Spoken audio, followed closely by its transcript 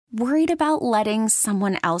Worried about letting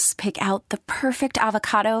someone else pick out the perfect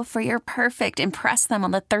avocado for your perfect impress them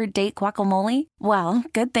on the third date guacamole? Well,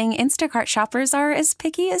 good thing Instacart shoppers are as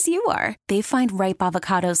picky as you are. They find ripe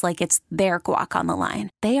avocados like it's their guac on the line.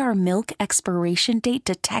 They are milk expiration date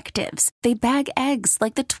detectives. They bag eggs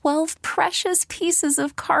like the 12 precious pieces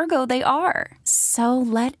of cargo they are. So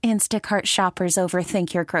let Instacart shoppers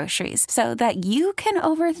overthink your groceries so that you can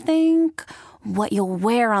overthink what you'll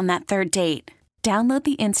wear on that third date. Download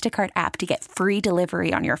the Instacart app to get free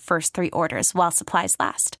delivery on your first 3 orders while supplies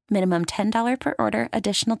last. Minimum $10 per order.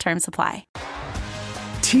 Additional terms apply.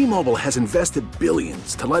 T-Mobile has invested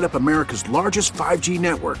billions to light up America's largest 5G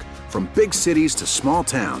network, from big cities to small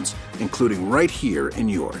towns, including right here in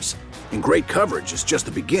yours. And great coverage is just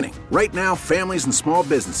the beginning. Right now, families and small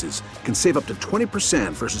businesses can save up to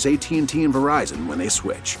 20% versus AT&T and Verizon when they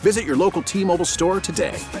switch. Visit your local T-Mobile store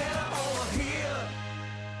today.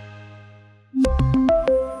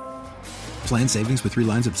 Plan savings with 3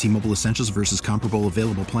 lines of T-Mobile Essentials versus comparable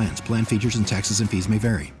available plans. Plan features and taxes and fees may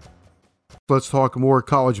vary. Let's talk more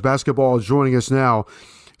college basketball. Joining us now,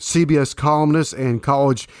 CBS columnist and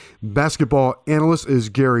college basketball analyst is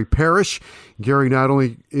Gary Parrish. Gary not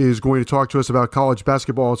only is going to talk to us about college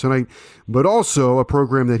basketball tonight, but also a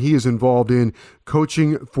program that he is involved in,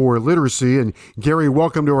 Coaching for Literacy. And Gary,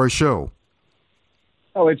 welcome to our show.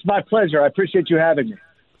 Oh, it's my pleasure. I appreciate you having me.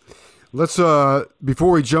 Let's,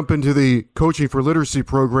 before we jump into the Coaching for Literacy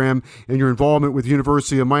program and your involvement with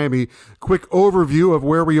University of Miami, quick overview of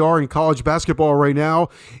where we are in college basketball right now.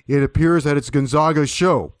 It appears that it's Gonzaga's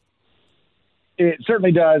show. It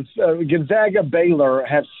certainly does. Gonzaga, Baylor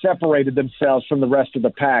have separated themselves from the rest of the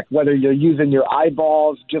pack, whether you're using your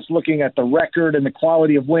eyeballs, just looking at the record and the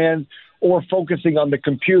quality of wins, or focusing on the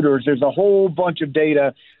computers. There's a whole bunch of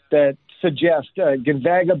data that suggest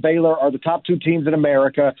Gonzaga, Baylor are the top 2 teams in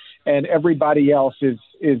America, and everybody else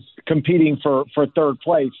is competing for third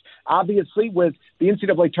place. Obviously, with the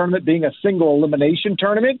NCAA tournament being a single elimination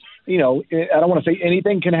tournament, I don't want to say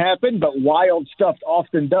anything can happen, but wild stuff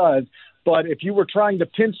often does. But if you were trying to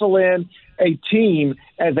pencil in a team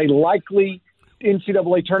as a likely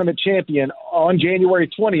NCAA tournament champion on January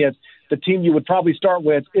 20th, the team you would probably start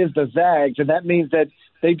with is the Zags, and that means that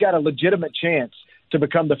they've got a legitimate chance to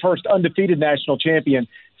become the first undefeated national champion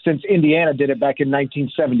since Indiana did it back in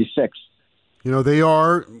 1976. They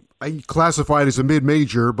are classified as a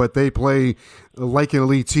mid-major, but they play like an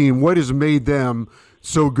elite team. What has made them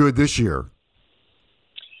so good this year?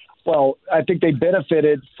 Well, I think they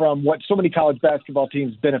benefited from what so many college basketball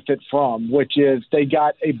teams benefit from, which is they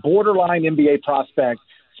got a borderline NBA prospect,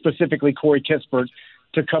 specifically Corey Kispert,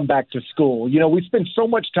 to come back to school. We spend so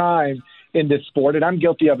much time in this sport, and I'm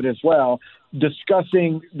guilty of it as well,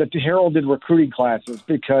 discussing the heralded recruiting classes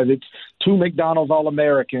because it's 2 McDonald's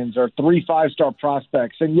All-Americans or 3 5-star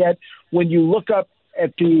prospects. And yet when you look up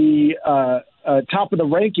at the top of the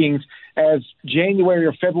rankings as January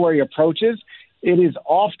or February approaches, it is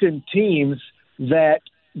often teams that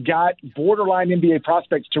got borderline NBA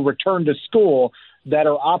prospects to return to school that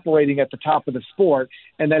are operating at the top of the sport,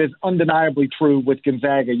 and that is undeniably true with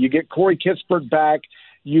Gonzaga. You get Corey Kispert back,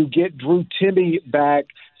 you get Drew Timme back,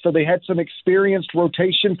 so they had some experienced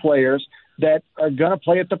rotation players that are going to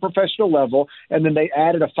play at the professional level, and then they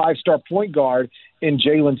added a 5-star point guard in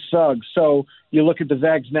Jalen Suggs. So you look at the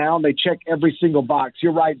Zags now, and they check every single box.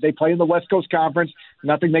 You're right, they play in the West Coast Conference,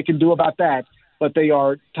 nothing they can do about that, but they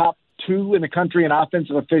are top 2 in the country in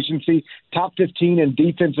offensive efficiency, top 15 in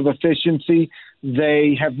defensive efficiency.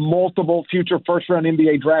 They have multiple future first-round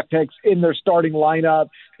NBA draft picks in their starting lineup.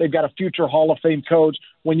 They've got a future Hall of Fame coach.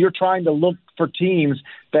 When you're trying to look for teams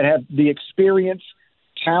that have the experience,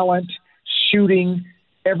 talent, shooting,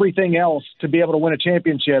 everything else to be able to win a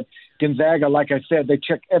championship, Gonzaga, like I said, they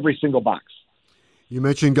check every single box. You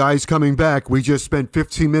mentioned guys coming back. We just spent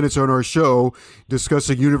 15 minutes on our show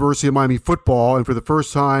discussing University of Miami football, and for the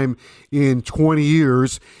first time in 20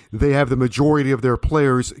 years, they have the majority of their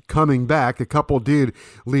players coming back. A couple did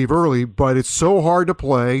leave early, but it's so hard to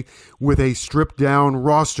play with a stripped-down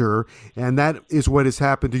roster, and that is what has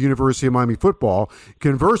happened to University of Miami football.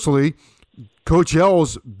 Conversely, Coach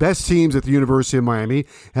L's best teams at the University of Miami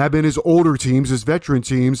have been his older teams, his veteran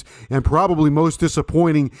teams, and probably most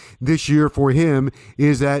disappointing this year for him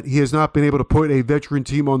is that he has not been able to put a veteran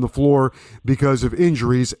team on the floor because of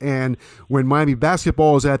injuries. And when Miami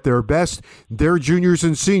basketball is at their best, their juniors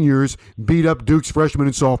and seniors beat up Duke's freshmen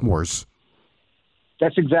and sophomores.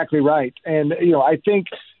 That's exactly right. And, I think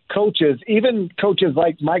even coaches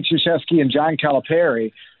like Mike Krzyzewski and John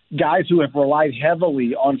Calipari, guys who have relied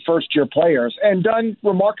heavily on first-year players and done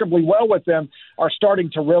remarkably well with them, are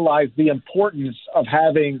starting to realize the importance of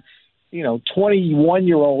having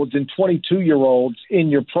 21-year-olds and 22-year-olds in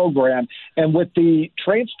your program. And with the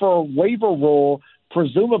transfer waiver rule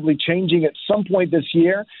presumably changing at some point this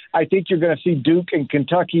year, I think you're going to see Duke and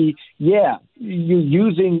Kentucky,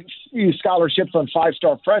 using scholarships on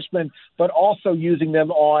five-star freshmen, but also using them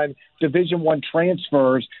on Division I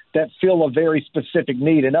transfers that fill a very specific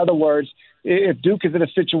need. In other words, if Duke is in a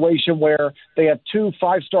situation where they have 2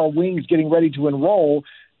 5-star wings getting ready to enroll,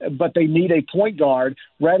 but they need a point guard,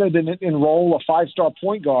 rather than enroll a 5-star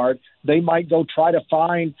point guard, they might go try to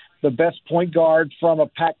find the best point guard from a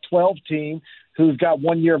Pac-12 team who's got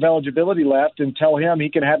 1 year of eligibility left and tell him he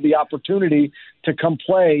can have the opportunity to come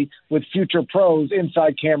play with future pros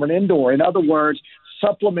inside Cameron Indoor. In other words,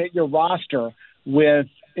 supplement your roster with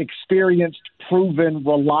experienced, proven,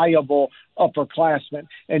 reliable upperclassmen.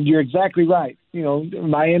 And you're exactly right.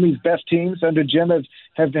 Miami's best teams under Jim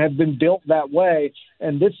have been built that way.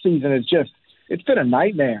 And this season it's been a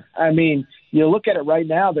nightmare. I mean, you look at it right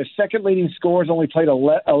now, their second leading scorer has only played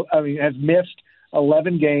has missed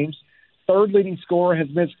 11 games. Third leading scorer has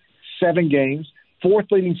missed 7 games. Fourth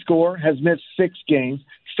leading scorer has missed 6 games.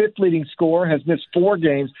 Fifth leading scorer has missed 4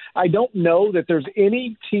 games. I don't know that there's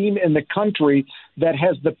any team in the country that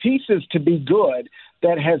has the pieces to be good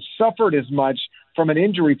that has suffered as much from an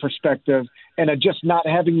injury perspective and just not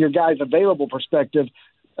having your guys available perspective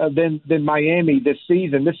than Miami this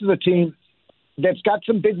season. This is a team that's got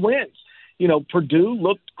some big wins. Purdue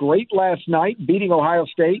looked great last night, beating Ohio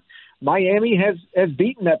State. Miami has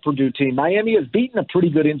beaten that Purdue team. Miami has beaten a pretty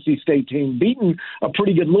good NC State team, beaten a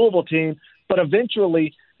pretty good Louisville team, but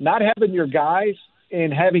eventually not having your guys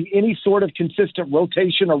and having any sort of consistent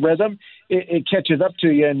rotation or rhythm, it catches up to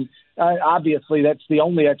you. And obviously that's the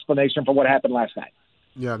only explanation for what happened last night.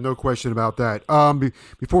 Yeah, no question about that.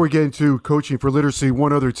 Before we get into coaching for literacy,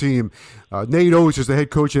 one other team, Nate Oates is the head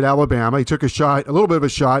coach at Alabama. He took a little bit of a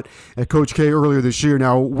shot at Coach K earlier this year.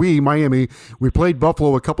 Now, Miami, we played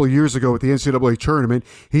Buffalo a couple of years ago at the NCAA tournament.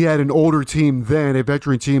 He had an older team then, a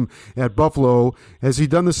veteran team at Buffalo. Has he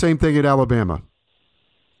done the same thing at Alabama?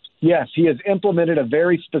 Yes, he has implemented a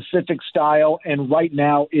very specific style, and right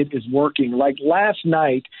now it is working. Like last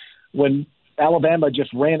night when Alabama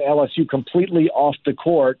just ran LSU completely off the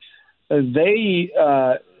court, they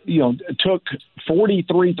took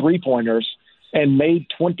 43 three-pointers and made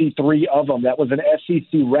 23 of them. That was an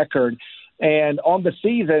SEC record. And on the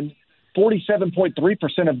season,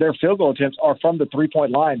 47.3% of their field goal attempts are from the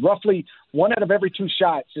three-point line. Roughly 1 out of every 2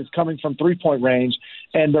 shots is coming from three-point range,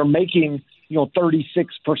 and they're making 36%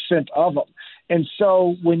 of them. And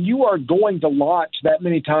so when you are going to launch that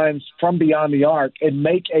many times from beyond the arc and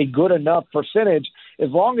make a good enough percentage, as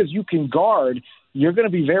long as you can guard, you're going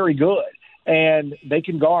to be very good. And they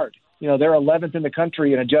can guard. They're 11th in the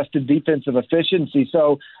country in adjusted defensive efficiency.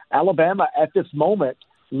 So Alabama at this moment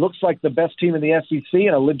looks like the best team in the SEC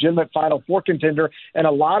and a legitimate Final Four contender. And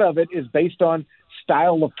a lot of it is based on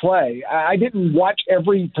style of play. I didn't watch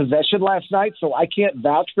every possession last night, so I can't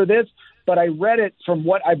vouch for this, but I read it from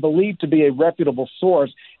what I believe to be a reputable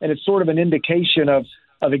source, and it's sort of an indication of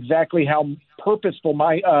exactly how purposeful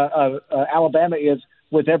Alabama is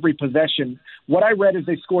with every possession. What I read is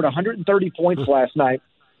they scored 130 points last night,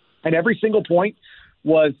 and every single point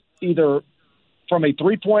was either from a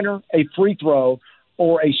three-pointer, a free throw,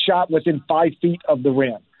 or a shot within 5 feet of the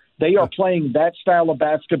rim. They are playing that style of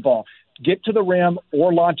basketball. Get to the rim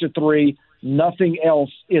or launch a three. Nothing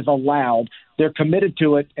else is allowed. They're committed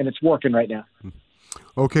to it, and it's working right now.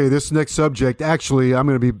 Okay, this next subject, actually, I'm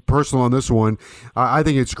going to be personal on this one. I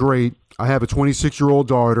think it's great. I have a 26-year-old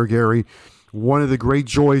daughter, Gary. One of the great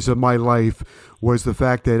joys of my life was the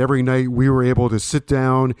fact that every night we were able to sit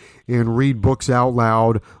down and read books out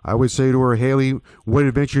loud. I would say to her, Haley, what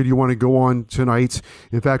adventure do you want to go on tonight?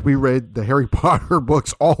 In fact, we read the Harry Potter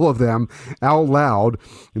books, all of them, out loud.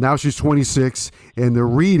 And now she's 26, and the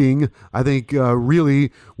reading, I think,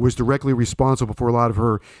 really was directly responsible for a lot of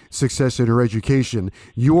her success in her education.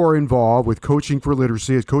 You are involved with Coaching for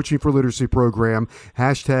Literacy, a Coaching for Literacy program,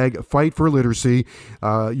 hashtag Fight for Literacy.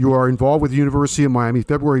 You are involved with the University of Miami.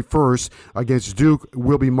 February 1st against Duke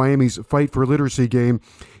will be Miami's Fight for Literacy game.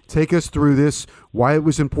 Take us through this, why it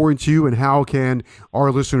was important to you, and how can our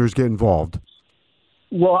listeners get involved?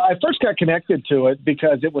 Well, I first got connected to it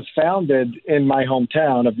because it was founded in my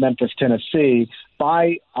hometown of Memphis, Tennessee,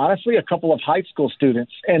 by, honestly, a couple of high school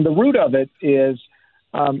students. And the root of it is,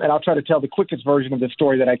 and I'll try to tell the quickest version of the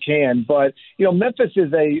story that I can, but, Memphis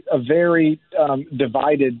is a very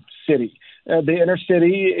divided city. The inner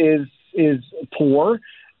city is poor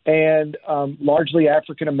and largely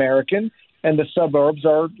African-American, and the suburbs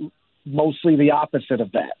are mostly the opposite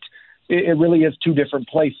of that. It really is 2 different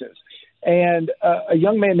places. And a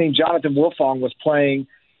young man named Jonathan Wilfong was playing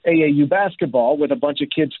AAU basketball with a bunch of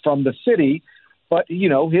kids from the city. But, you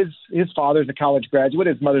know, his father's a college graduate.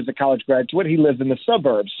 His mother's a college graduate. He lives in the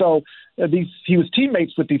suburbs. So he was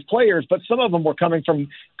teammates with these players, but some of them were coming from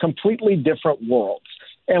completely different worlds.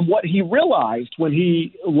 And what he realized when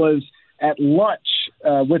he was at lunch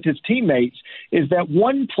with his teammates is that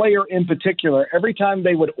one player in particular, every time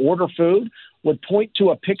they would order food, would point to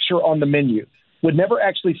a picture on the menu, would never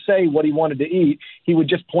actually say what he wanted to eat. He would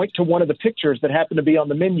just point to one of the pictures that happened to be on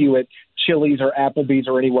the menu at Chili's or Applebee's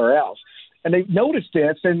or anywhere else. And they noticed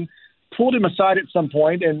this and pulled him aside at some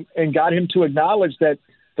point and got him to acknowledge that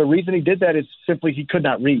the reason he did that is simply he could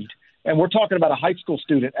not read. And we're talking about a high school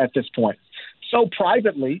student at this point. So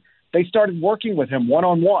privately, they started working with him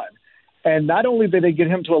one-on-one. And not only did they get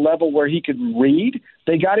him to a level where he could read,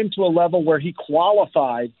 they got him to a level where he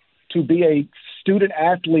qualified to be a student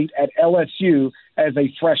athlete at LSU as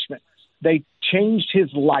a freshman. They changed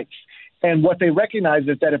his life. And what they recognize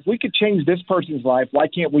is that if we could change this person's life, why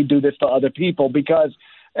can't we do this to other people? Because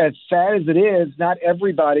as sad as it is, not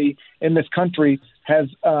everybody in this country has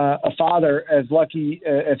a father as lucky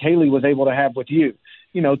as Haley was able to have with you.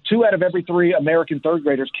 You know, 2 out of every 3 American third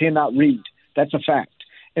graders cannot read. That's a fact.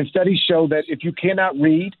 And studies show that if you cannot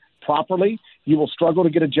read properly, you will struggle to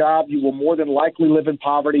get a job. You will more than likely live in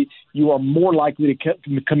poverty. You are more likely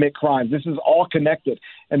to commit crimes. This is all connected,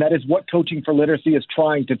 and that is what Coaching for Literacy is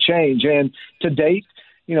trying to change. And to date,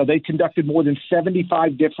 you know, they conducted more than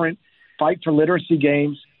 75 different Fight for Literacy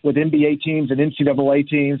games with NBA teams and NCAA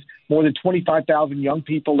teams. More than 25,000 young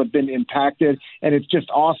people have been impacted, and it's just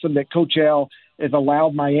awesome that Coach L has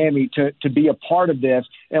allowed Miami to be a part of this.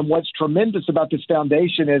 And what's tremendous about this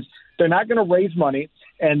foundation is they're not going to raise money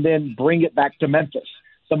and then bring it back to Memphis.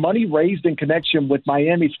 The money raised in connection with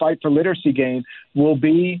Miami's Fight for Literacy game will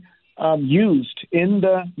be used in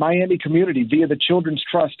the Miami community via the Children's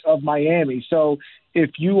Trust of Miami. So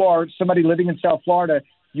if you are somebody living in South Florida,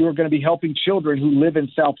 you are going to be helping children who live in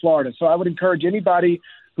South Florida. So I would encourage anybody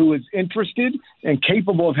who is interested and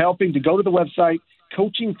capable of helping to go to the website,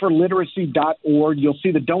 coachingforliteracy.org. You'll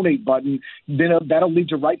see the donate button. Then that'll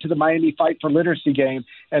lead you right to the Miami Fight for Literacy game,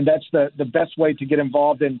 and that's the best way to get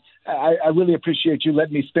involved. And I really appreciate you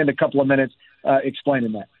letting me spend a couple of minutes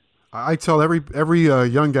explaining that. I tell every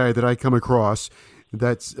young guy that I come across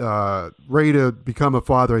that's ready to become a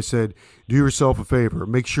father, I said, do yourself a favor.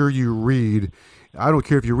 Make sure you read. I don't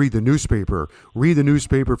care if you read the newspaper. Read the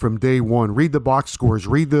newspaper from day one. Read the box scores.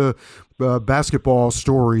 Read the basketball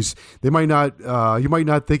stories. They might not. You might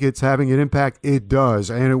not think it's having an impact. It does,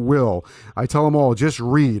 and it will. I tell them all, just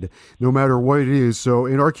read, no matter what it is. So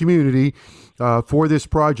in our community, for this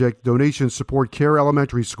project, donations support Care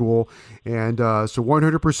Elementary School, and so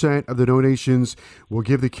 100% of the donations will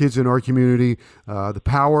give the kids in our community the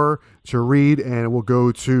power to read, and it will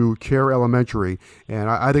go to Care Elementary. And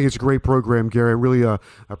I think it's a great program, Gary. I really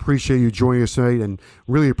appreciate you joining us tonight, and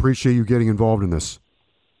really appreciate you getting involved in this.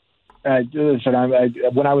 Listen,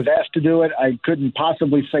 when I was asked to do it, I couldn't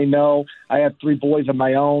possibly say no. I have 3 boys of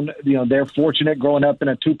my own. You know, they're fortunate growing up in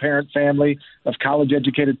a 2-parent family of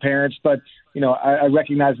college-educated parents. But you know, I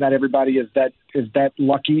recognize not everybody is that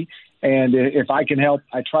lucky. And if I can help,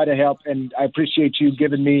 I try to help. And I appreciate you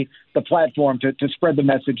giving me the platform to spread the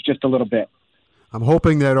message just a little bit. I'm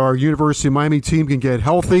hoping that our University of Miami team can get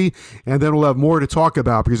healthy, and then we'll have more to talk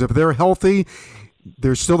about. Because if they're healthy,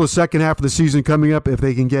 there's still the second half of the season coming up. If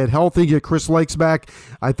they can get healthy, get Chris Lakes back,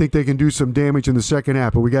 I think they can do some damage in the second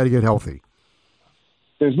half, but we got to get healthy.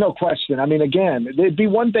 There's no question. I mean, again, it'd be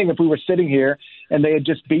one thing if we were sitting here and they had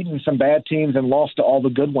just beaten some bad teams and lost to all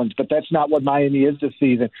the good ones, but that's not what Miami is this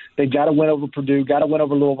season. They've got to win over Purdue, got to win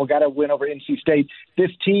over Louisville, got to win over NC State.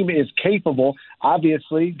 This team is capable,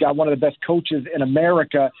 obviously, got one of the best coaches in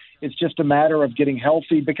America. It's just a matter of getting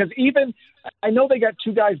healthy, because even I know they got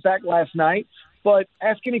 2 guys back last night, but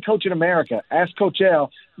ask any coach in America, ask Coach L,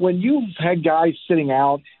 when you've had guys sitting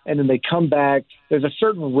out and then they come back, there's a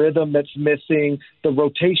certain rhythm that's missing. The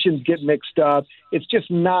rotations get mixed up. It's just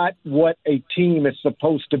not what a team is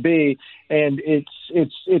supposed to be, and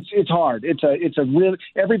it's hard. It's a real.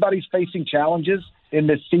 Everybody's facing challenges in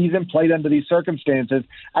this season, played under these circumstances.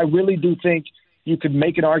 I really do think you could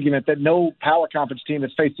make an argument that no power conference team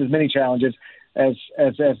has faced as many challenges as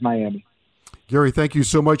Miami. Gary, thank you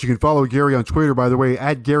so much. You can follow Gary on Twitter, by the way,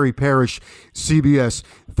 at Gary Parrish, CBS.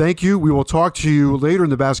 Thank you. We will talk to you later in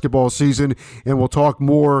the basketball season, and we'll talk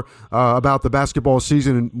more about the basketball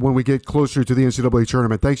season when we get closer to the NCAA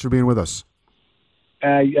tournament. Thanks for being with us.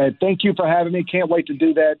 Thank you for having me. Can't wait to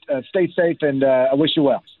do that. Stay safe, and I wish you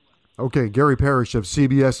well. Okay, Gary Parrish of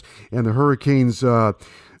CBS and the Hurricanes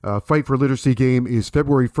Fight for Literacy game is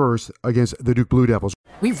February 1st against the Duke Blue Devils.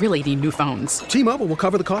 We really need new phones. T-Mobile will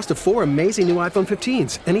cover the cost of 4 amazing new iPhone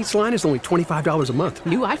 15s, and each line is only $25 a month.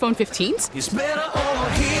 New iPhone 15s? It's better over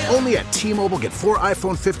here. Only at T-Mobile, get 4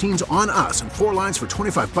 iPhone 15s on us and 4 lines for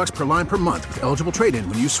 $25 per line per month with eligible trade-in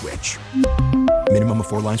when you switch. Minimum of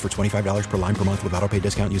 4 lines for $25 per line per month with autopay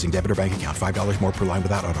discount using debit or bank account. $5 more per line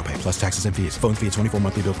without autopay, plus taxes and fees. Phone fee at 24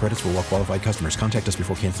 monthly bill credits for well-qualified customers. Contact us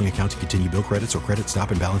before canceling account to continue bill credits or credit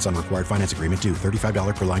stop and balance on required finance agreement due.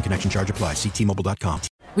 $35 per line connection charge applies. See T-Mobile.com.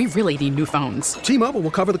 We really need new phones. T-Mobile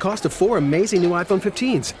will cover the cost of 4 amazing new iPhone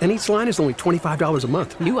 15s, and each line is only $25 a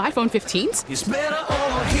month. New iPhone 15s? It's better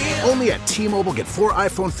over here. Only at T-Mobile, get 4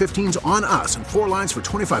 iPhone 15s on us and 4 lines for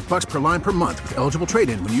 $25 per line per month with eligible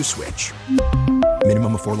trade-in when you switch.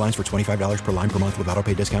 Minimum of 4 lines for $25 per line per month with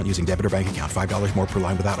autopay discount using debit or bank account. $5 more per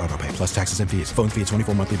line without autopay, plus taxes and fees. Phone fee at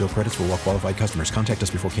 24 monthly bill credits for well-qualified customers. Contact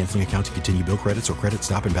us before canceling account to continue bill credits or credit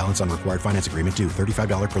stop and balance on required finance agreement due.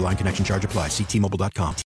 $35 per line connection charge applies. See T-Mobile.com.